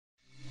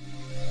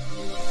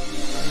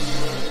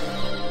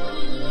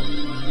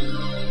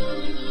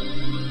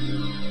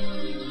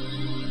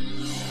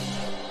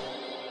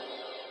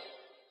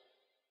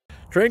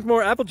Drink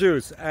more apple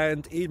juice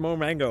and eat more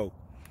mango.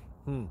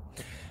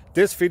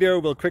 This video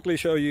will quickly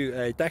show you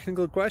a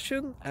technical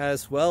question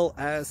as well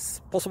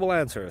as possible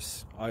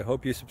answers. I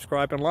hope you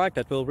subscribe and like,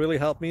 that will really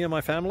help me and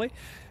my family.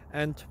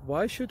 And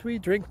why should we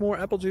drink more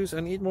apple juice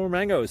and eat more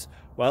mangoes?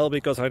 Well,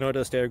 because I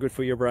noticed they're good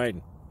for your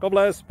brain. God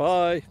bless,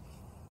 bye!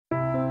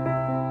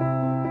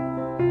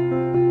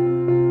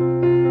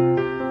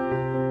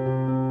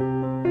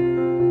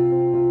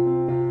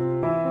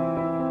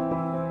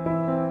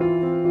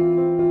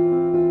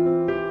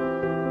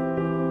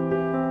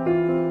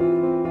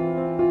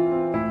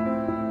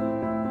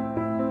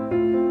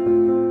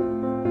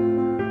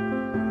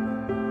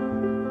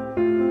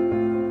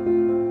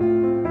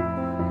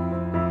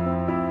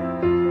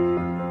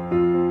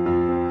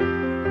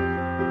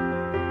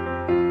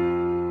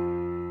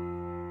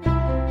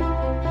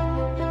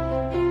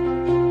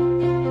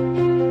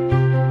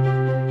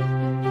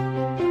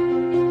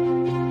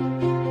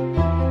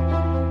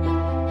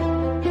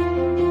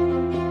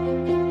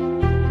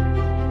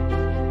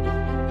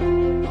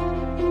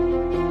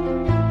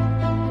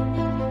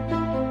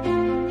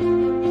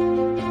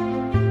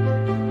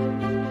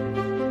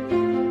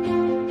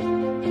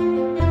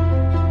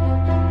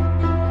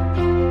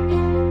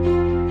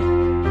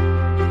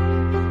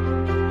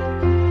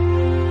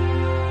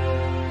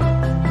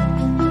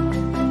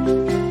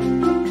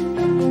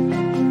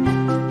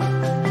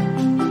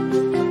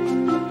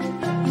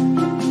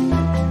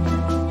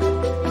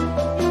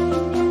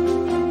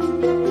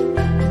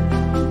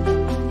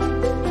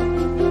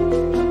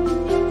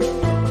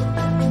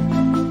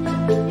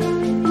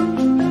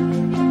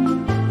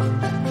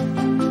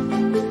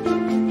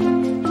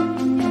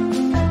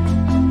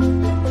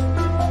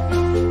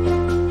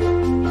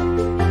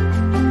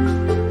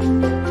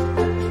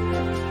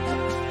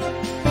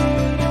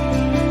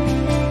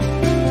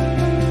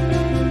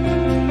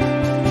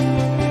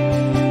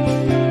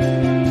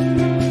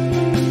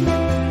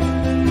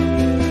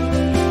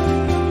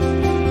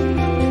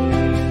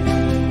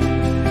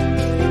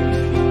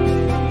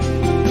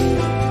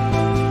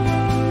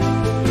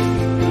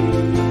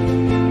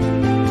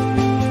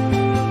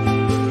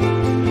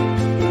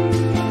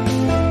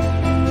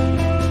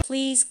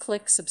 Please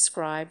click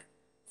subscribe.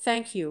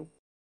 Thank you.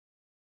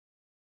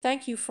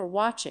 Thank you for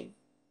watching.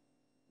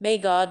 May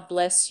God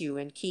bless you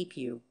and keep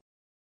you.